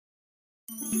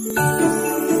Hello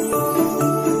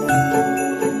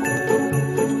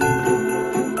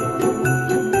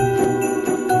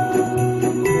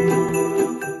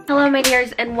my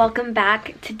dears and welcome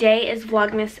back. Today is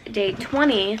Vlogmas day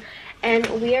 20 and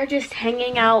we are just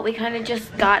hanging out. We kind of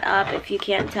just got up. If you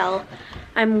can't tell,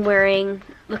 I'm wearing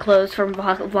the clothes from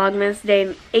Vlogmas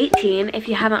day 18. If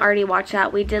you haven't already watched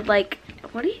that, we did like,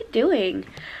 what are you doing?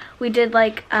 We did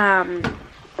like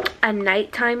a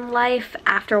nighttime life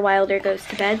after Wilder goes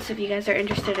to bed. So if you guys are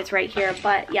interested, it's right here.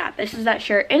 But yeah, this is that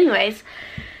shirt. Anyways,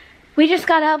 we just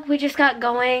got up, we just got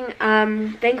going.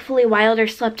 Thankfully Wilder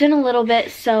slept in a little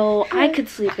bit so I could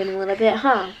sleep in a little bit,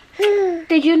 huh?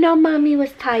 Did you know mommy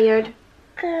was tired?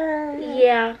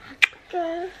 Yeah.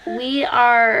 We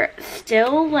are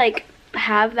still like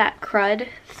have that crud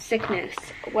sickness,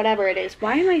 whatever it is.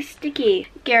 Why am I sticky?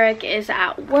 Garrick is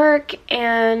at work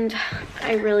and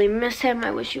I really miss him.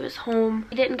 I wish he was home.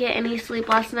 He didn't get any sleep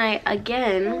last night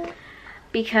again,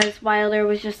 because Wilder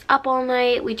was just up all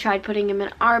night. We tried putting him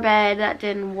in our bed. That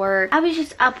didn't work. I was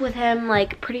just up with him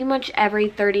like pretty much every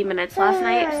 30 minutes last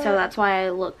night, so that's why I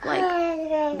look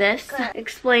like this.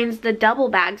 Explains the double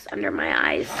bags under my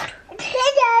eyes.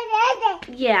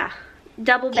 Yeah,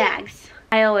 double bags.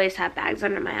 I always have bags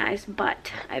under my eyes,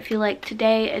 but I feel like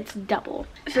today it's double.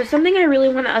 So something I really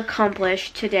want to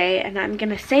accomplish today, and I'm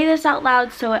gonna say this out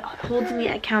loud so it holds me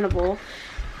accountable.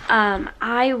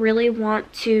 I really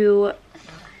want to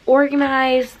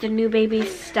organize the new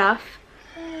baby's stuff.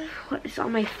 What is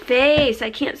on my face? I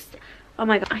can't, oh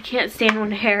my god, I can't stand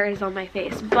when hair is on my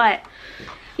face. But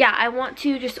yeah, I want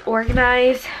to just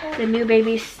organize the new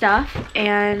baby's stuff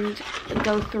and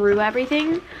go through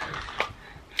everything.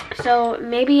 So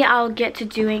maybe I'll get to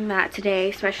doing that today,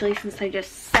 especially since I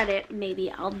just said it. Maybe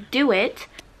I'll do it.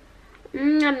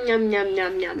 Nom nom nom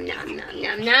nom nom nom nom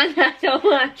nom. I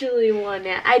don't actually want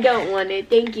it. I don't want it.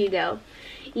 Thank you though.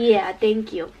 Yeah,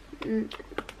 thank you. I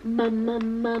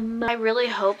really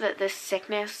hope that this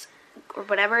sickness or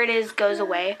whatever it is goes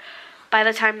away by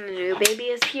the time the new baby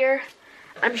is here.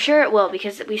 I'm sure it will,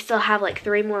 because we still have like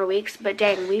 3 more weeks, but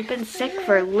dang, we've been sick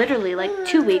for literally like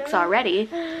 2 weeks already.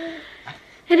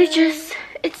 And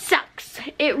it sucks.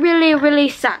 It really, really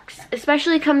sucks.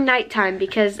 Especially come nighttime,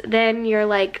 because then you're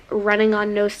like running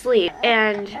on no sleep.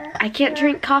 And I can't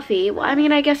drink coffee. Well, I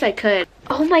mean, I guess I could.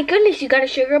 Oh my goodness, you got a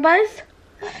sugar buzz?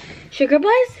 Sugar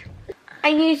buzz?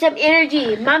 I need some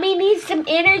energy. Mommy needs some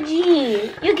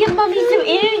energy. You give mommy some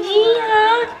energy,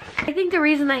 huh? I think the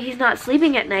reason that he's not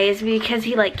sleeping at night is because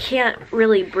he like can't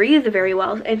really breathe very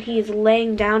well, and he's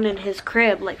laying down in his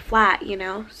crib like flat, you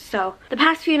know. So the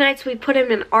past few nights we put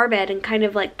him in our bed and kind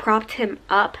of like propped him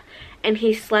up, and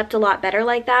he slept a lot better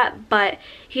like that, but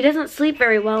he doesn't sleep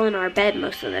very well in our bed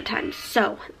most of the time,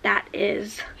 so that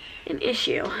is an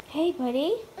issue. Hey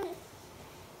buddy,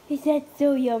 is that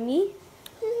so yummy?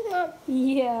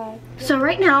 Yeah. So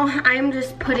right now I'm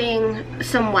just putting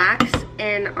some wax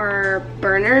in our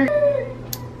burner.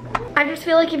 I just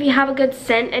feel like if you have a good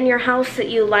scent in your house that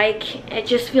you like, it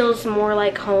just feels more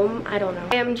like home. I don't know.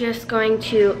 I am just going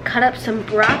to cut up some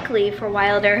broccoli for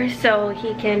Wilder so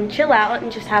he can chill out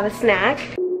and just have a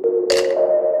snack.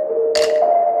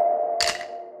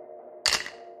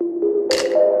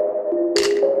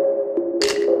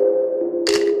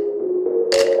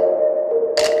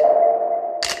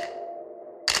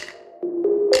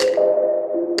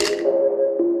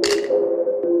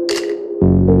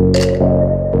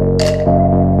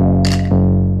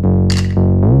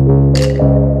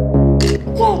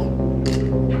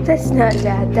 That's not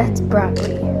Dad, that's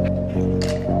broccoli.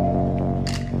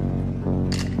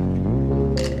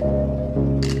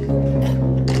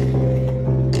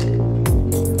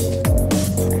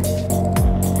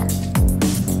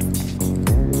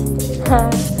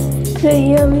 So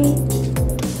yummy.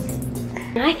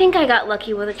 I think I got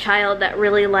lucky with a child that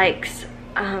really likes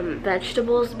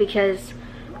vegetables, because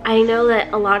I know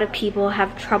that a lot of people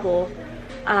have trouble,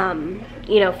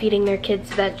 you know, feeding their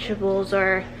kids vegetables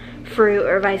or fruit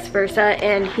or vice versa,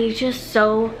 and he's just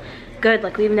so good.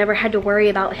 Like, we've never had to worry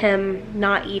about him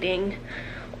not eating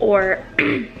or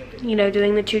you know,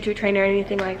 doing the choo-choo train or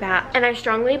anything like that. And I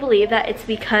strongly believe that it's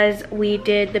because we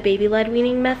did the baby-led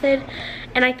weaning method.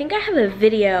 And I think I have a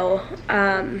video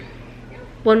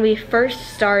when we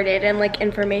first started and like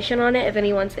information on it if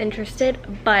anyone's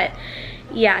interested. But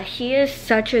yeah, he is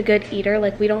such a good eater.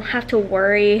 Like, we don't have to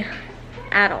worry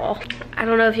at all. I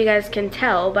don't know if you guys can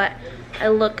tell, but I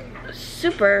look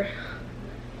super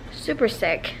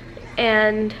sick,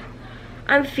 and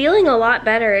I'm feeling a lot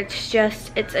better. It's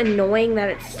just, it's annoying that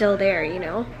it's still there, you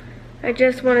know? I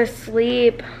just want to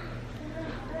sleep.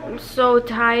 I'm so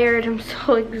tired, I'm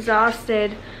so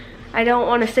exhausted. I don't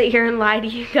want to sit here and lie to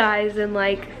you guys and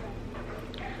like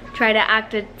try to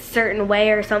act a certain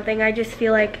way or something. I just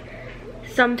feel like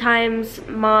sometimes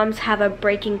moms have a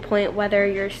breaking point, whether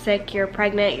you're sick, you're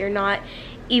pregnant, you're not,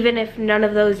 even if none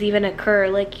of those even occur.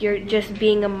 Like, you're just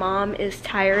being a mom is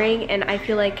tiring, and I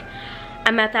feel like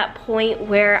I'm at that point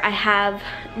where I have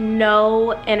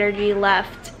no energy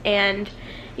left, and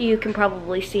you can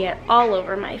probably see it all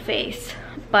over my face.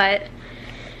 But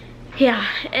yeah,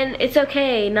 and it's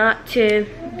okay not to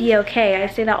be okay. I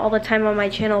say that all the time on my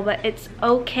channel, but it's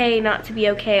okay not to be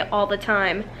okay all the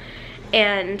time.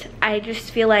 And I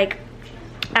just feel like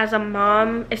as a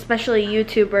mom, especially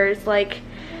YouTubers, like,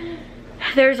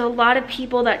 there's a lot of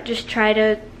people that just try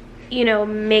to, you know,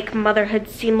 make motherhood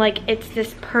seem like it's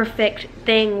this perfect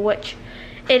thing, which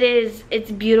it is.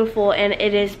 It's beautiful and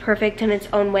it is perfect in its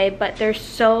own way, but there's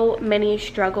so many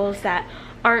struggles that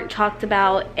aren't talked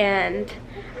about. And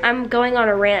I'm going on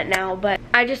a rant now, but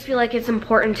I just feel like it's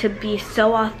important to be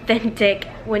so authentic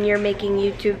when you're making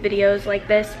YouTube videos like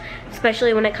this,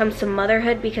 especially when it comes to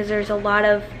motherhood, because there's a lot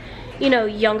of, you know,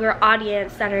 younger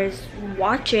audience that is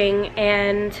watching,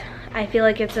 and I feel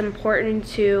like it's important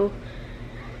to,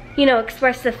 you know,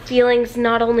 express the feelings,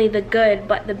 not only the good,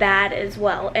 but the bad as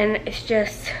well. And it's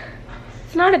just,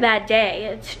 it's not a bad day.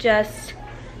 It's just,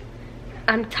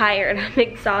 I'm tired, I'm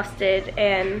exhausted,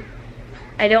 and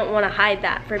I don't want to hide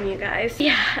that from you guys.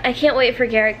 Yeah, I can't wait for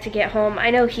Garrick to get home.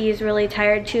 I know he's really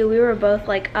tired too. We were both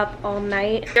like up all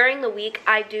night. During the week,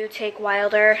 I do take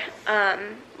Wilder,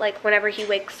 like whenever he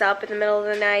wakes up in the middle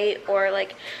of the night or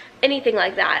like anything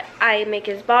like that. I make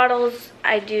his bottles.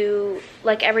 I do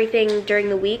like everything during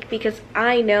the week because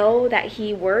I know that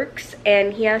he works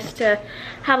and he has to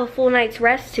have a full night's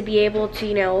rest to be able to,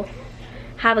 you know,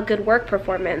 have a good work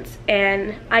performance.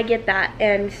 And I get that.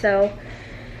 And so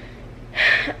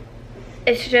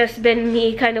it's just been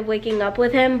me kind of waking up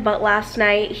with him. But last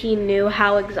night he knew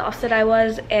how exhausted I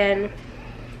was and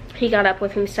he got up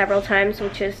with me several times,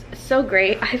 which is so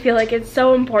great. I feel like it's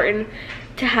so important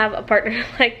to have a partner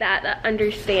like that that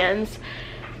understands,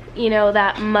 you know,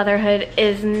 that motherhood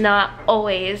is not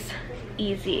always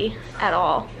easy at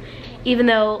all. Even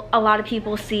though a lot of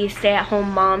people see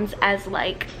stay-at-home moms as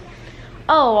like,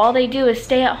 oh, all they do is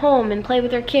stay at home and play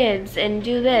with their kids and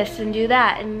do this and do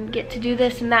that and get to do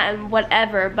this and that and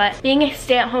whatever. But being a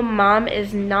stay-at-home mom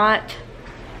is not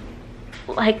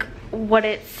like what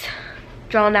it's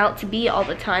drawn out to be all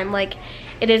the time. Like,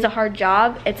 it is a hard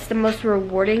job. It's the most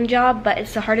rewarding job, but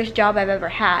it's the hardest job I've ever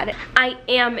had. I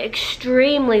am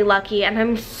extremely lucky and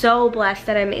I'm so blessed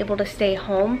that I'm able to stay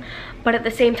home. But at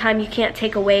the same time, you can't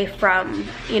take away from,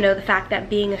 you know, the fact that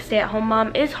being a stay-at-home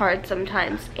mom is hard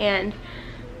sometimes. And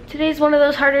today's one of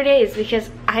those harder days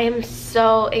because I am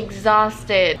so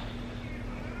exhausted.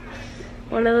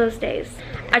 One of those days.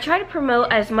 I try to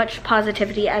promote as much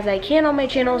positivity as I can on my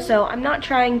channel, so I'm not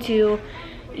trying to,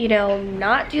 you know,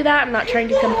 not do that. I'm not trying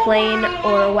to complain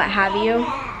or what have you.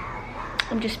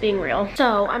 I'm just being real.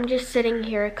 So I'm just sitting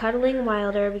here cuddling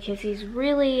Wilder because he's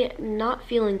really not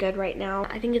feeling good right now.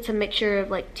 I think it's a mixture of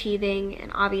like teething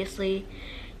and obviously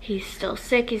he's still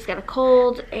sick. He's got a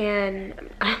cold and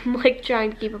I'm like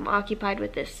trying to keep him occupied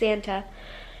with this Santa.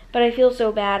 But I feel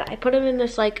so bad. I put him in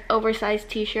this like oversized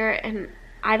t-shirt and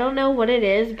I don't know what it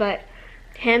is, but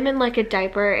him in like a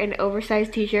diaper and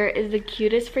oversized t-shirt is the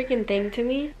cutest freaking thing to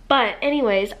me. But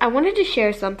anyways, I wanted to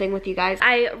share something with you guys.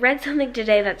 I read something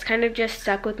today that's kind of just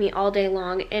stuck with me all day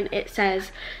long, and it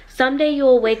says, someday you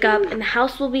will wake up and the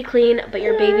house will be clean, but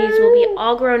your babies will be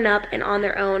all grown up and on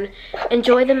their own.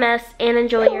 Enjoy the mess and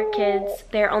enjoy your kids.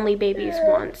 They're only babies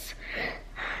once.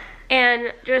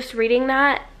 And just reading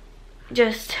that,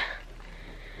 just,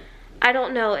 I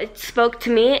don't know, it spoke to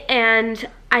me, and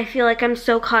I feel like I'm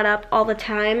so caught up all the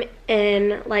time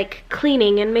in like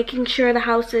cleaning and making sure the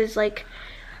house is like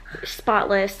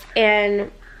spotless,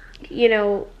 and you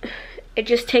know, it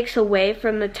just takes away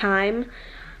from the time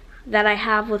that I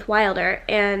have with Wilder,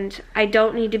 and I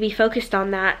don't need to be focused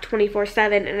on that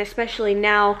 24/7. And especially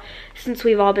now, since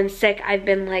we've all been sick, I've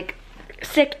been like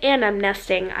sick and I'm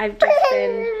nesting. I've just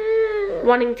been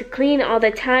wanting to clean all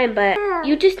the time, but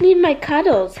you just need my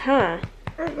cuddles, huh?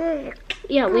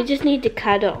 Yeah, we just need to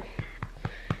cuddle.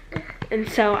 And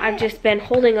so I've just been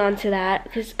holding on to that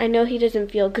because I know he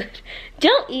doesn't feel good.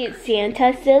 Don't eat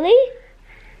Santa, silly.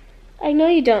 I know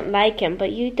you don't like him,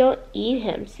 but you don't eat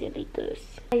him, silly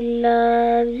goose. I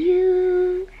love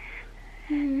you.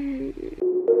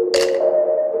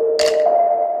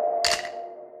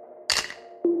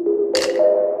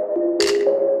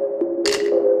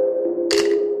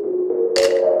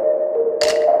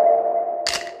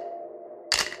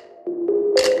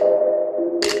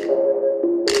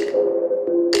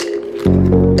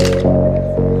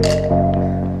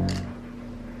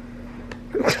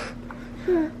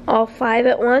 5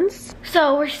 at once.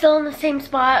 So we're still in the same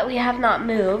spot. We have not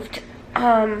moved.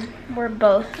 We're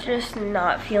both just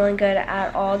not feeling good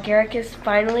at all. Garrick is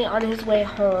finally on his way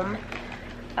home.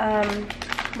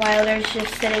 Wilder's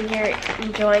just sitting here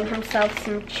enjoying himself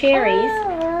some cherries.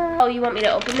 Oh, you want me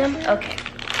to open them? Okay.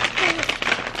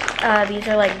 These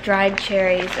are like dried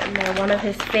cherries and they're one of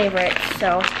his favorites.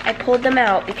 So I pulled them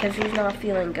out because he's not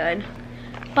feeling good.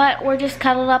 But we're just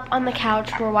cuddled up on the couch.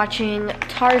 We're watching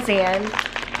Tarzan.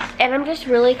 And I'm just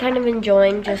really kind of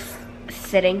enjoying just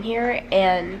sitting here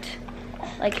and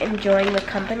like enjoying the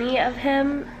company of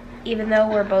him. Even though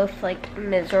we're both like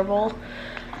miserable.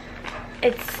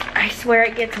 I swear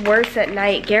it gets worse at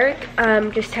night. Garrick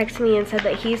just texted me and said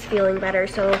that he's feeling better.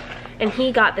 And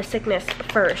he got the sickness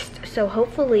first. So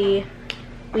hopefully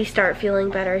we start feeling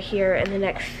better here in the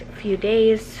next few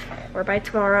days. Or by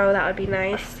tomorrow, that would be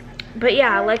nice. But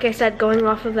yeah, like I said, going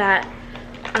off of that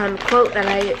quote that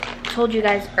I told you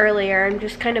guys earlier, I'm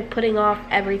just kind of putting off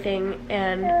everything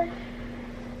and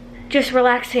just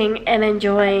relaxing and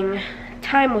enjoying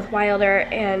time with Wilder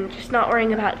and just not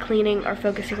worrying about cleaning or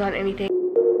focusing on anything.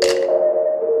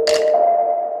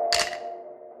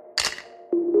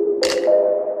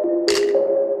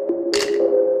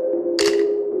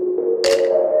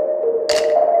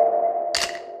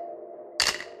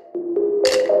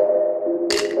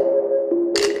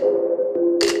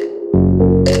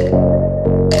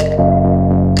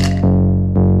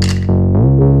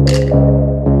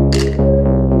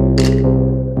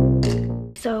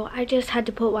 I just had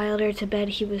to put Wilder to bed.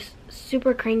 He was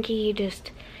super cranky.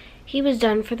 He was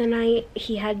done for the night.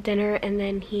 He had dinner and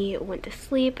then he went to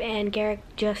sleep, and Garrick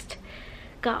just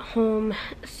got home.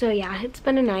 So yeah, it's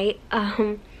been a night.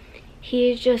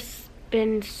 He's just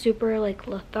been super like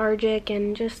lethargic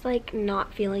and just like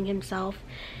not feeling himself.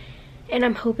 And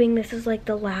I'm hoping this is like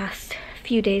the last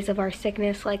few days of our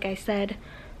sickness, like I said.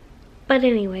 But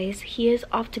anyways, he is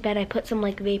off to bed. I put some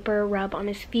like vapor rub on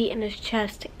his feet and his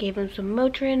chest, gave him some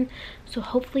Motrin, so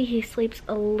hopefully he sleeps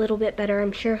a little bit better.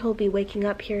 I'm sure he'll be waking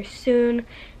up here soon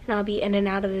and I'll be in and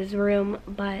out of his room,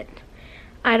 but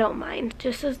I don't mind.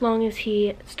 Just as long as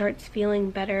he starts feeling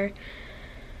better,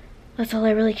 that's all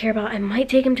I really care about. I might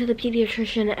take him to the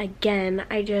pediatrician again.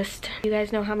 You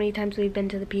guys know how many times we've been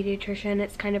to the pediatrician.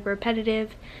 It's kind of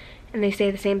repetitive and they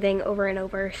say the same thing over and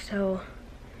over, so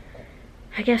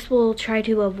I guess we'll try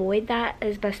to avoid that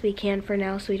as best we can for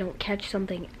now so we don't catch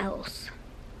something else.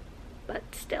 But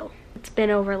still, it's been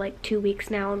over like 2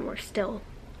 weeks now and we're still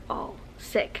all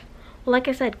sick. Well, like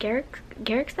I said, Garrick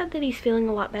said that he's feeling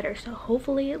a lot better, so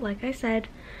hopefully, like I said,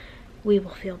 we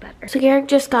will feel better. So Garrick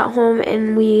just got home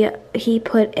and he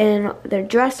put in the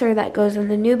dresser that goes in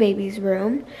the new baby's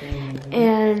room.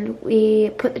 And we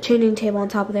put the changing table on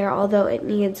top of there, although it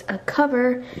needs a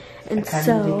cover. And I kind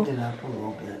of digged it up a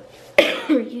little bit.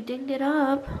 You digged it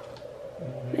up?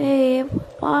 Babe,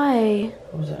 why?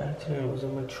 It was an accident. It was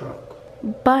in my truck.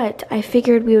 But I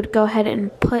figured we would go ahead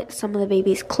and put some of the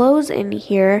baby's clothes in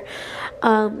here.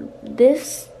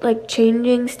 This like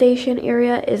changing station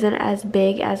area isn't as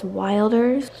big as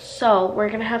Wilder's. So we're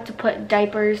gonna have to put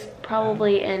diapers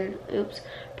probably in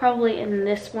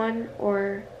this one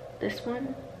or this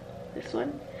one.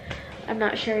 I'm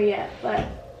not sure yet, but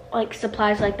like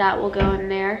supplies like that will go in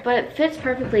there, but it fits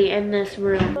perfectly in this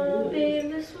room. Oh babe,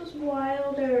 this was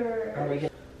Wilder.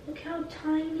 Look how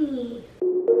tiny.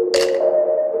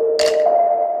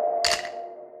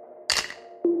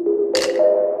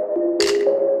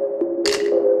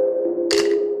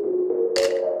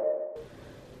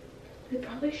 We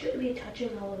probably shouldn't be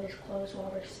touching all of his clothes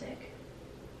while we're sick.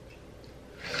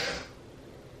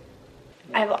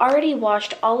 I've already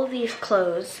washed all of these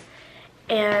clothes.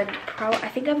 And I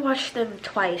think I've washed them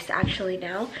twice actually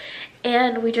now.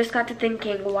 And we just got to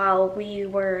thinking while we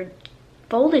were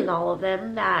folding all of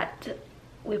them that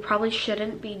we probably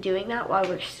shouldn't be doing that while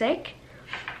we're sick,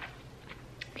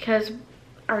 because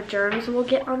our germs will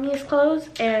get on these clothes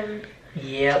and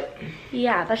yep.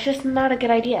 Yeah, that's just not a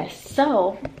good idea.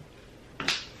 So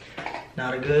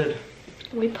not a good.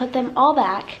 We put them all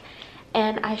back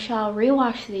and I shall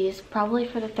rewash these probably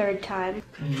for the 3rd time.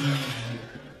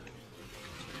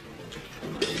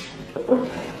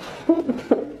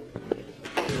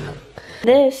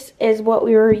 This is what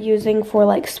we were using for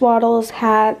like swaddles,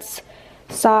 hats,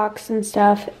 socks and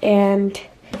stuff, and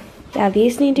yeah,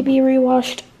 these need to be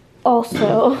rewashed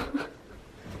also.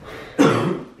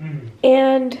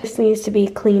 And this needs to be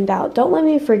cleaned out. Don't let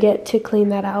me forget to clean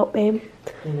that out, babe.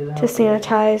 To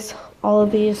sanitize all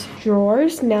of these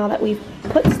drawers now that we've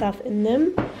put stuff in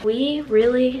them. We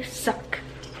really suck,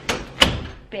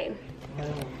 babe.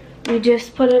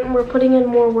 We're putting in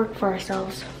more work for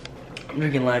ourselves. I'm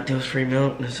drinking lactose-free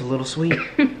milk and it's a little sweet.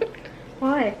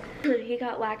 Why? He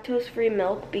got lactose-free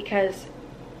milk because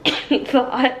he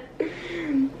thought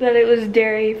that it was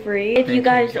dairy-free. If you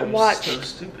guys watched so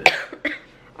stupid.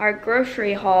 our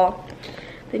grocery haul,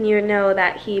 then you would know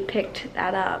that he picked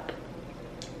that up.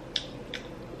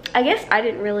 I guess I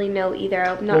didn't really know either.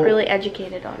 I'm not really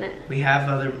educated on it. We had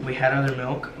other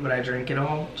milk, but I drank it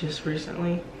all just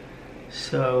recently.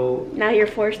 So now you're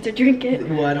forced to drink it.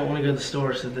 Well, I don't want to go to the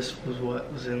store, so this was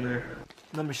what was in there.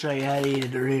 Let me show you how to eat a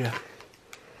Dorito.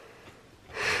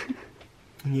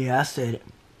 Yeah, I said it.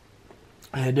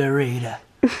 A Dorito.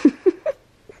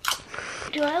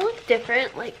 Do I look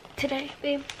different like today,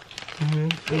 babe?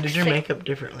 Mm-hmm. You did your makeup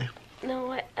differently.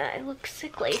 No, I look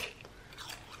sickly.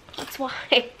 That's why.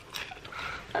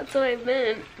 That's what I've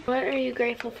been. What are you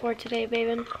grateful for today,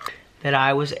 babe? That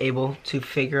I was able to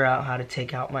figure out how to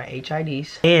take out my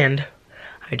HIDs, and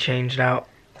I changed out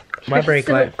my brake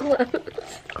light.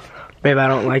 Babe, I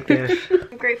don't like this.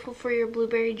 I'm grateful for your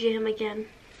blueberry jam again.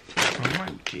 Oh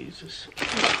my Jesus.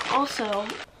 Also,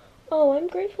 oh, I'm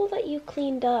grateful that you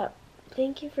cleaned up.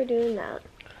 Thank you for doing that.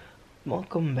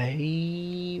 Welcome,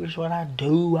 babe. That's what I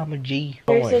do. I'm a G.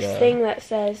 There's this thing that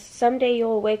says, someday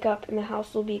you'll wake up and the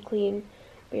house will be clean,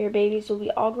 but your babies will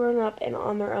be all grown up and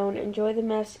on their own. Enjoy the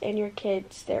mess and your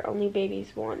kids. They're only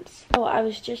babies once. Oh, I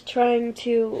was just trying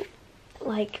to,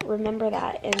 like, remember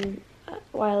that, and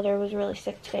Wilder was really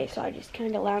sick today, so I just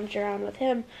kind of lounged around with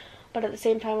him. But at the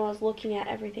same time, I was looking at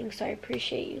everything, so I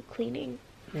appreciate you cleaning.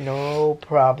 No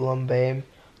problem, babe.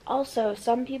 Also,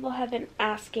 some people have been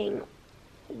asking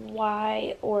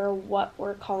why or what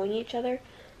we're calling each other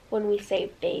when we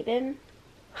say babin.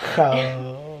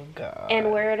 Oh, God.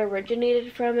 And where it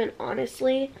originated from, and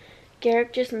honestly,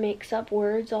 Garrett just makes up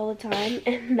words all the time,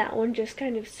 and that one just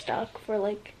kind of stuck for,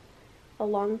 like, a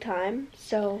long time,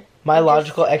 so... My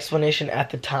logical explanation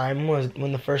at the time was,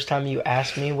 when the first time you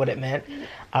asked me what it meant,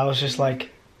 I was just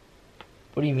like,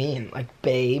 what do you mean? Like,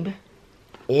 babe?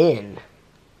 In.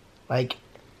 Like,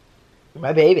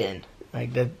 my babe in.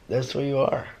 Like, that's where you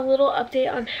are. A little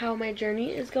update on how my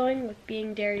journey is going with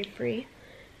being dairy-free.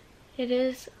 It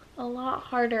is a lot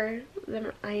harder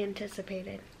than I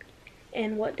anticipated.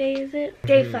 And what day is it?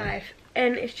 Day 5.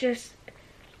 And it's just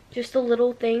the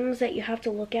little things that you have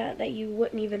to look at that you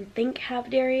wouldn't even think have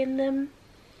dairy in them.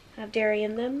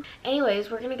 Anyways,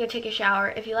 we're gonna go take a shower.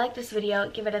 If you like this video,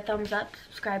 give it a thumbs up.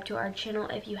 Subscribe to our channel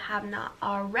if you have not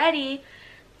already.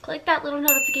 Click that little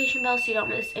notification bell so you don't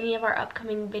miss any of our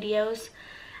upcoming videos.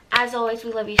 As always,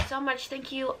 we love you so much.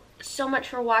 Thank you so much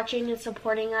for watching and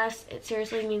supporting us. It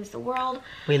seriously means the world.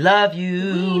 We love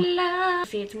you. We love.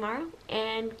 See you tomorrow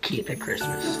and keep it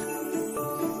Christmas.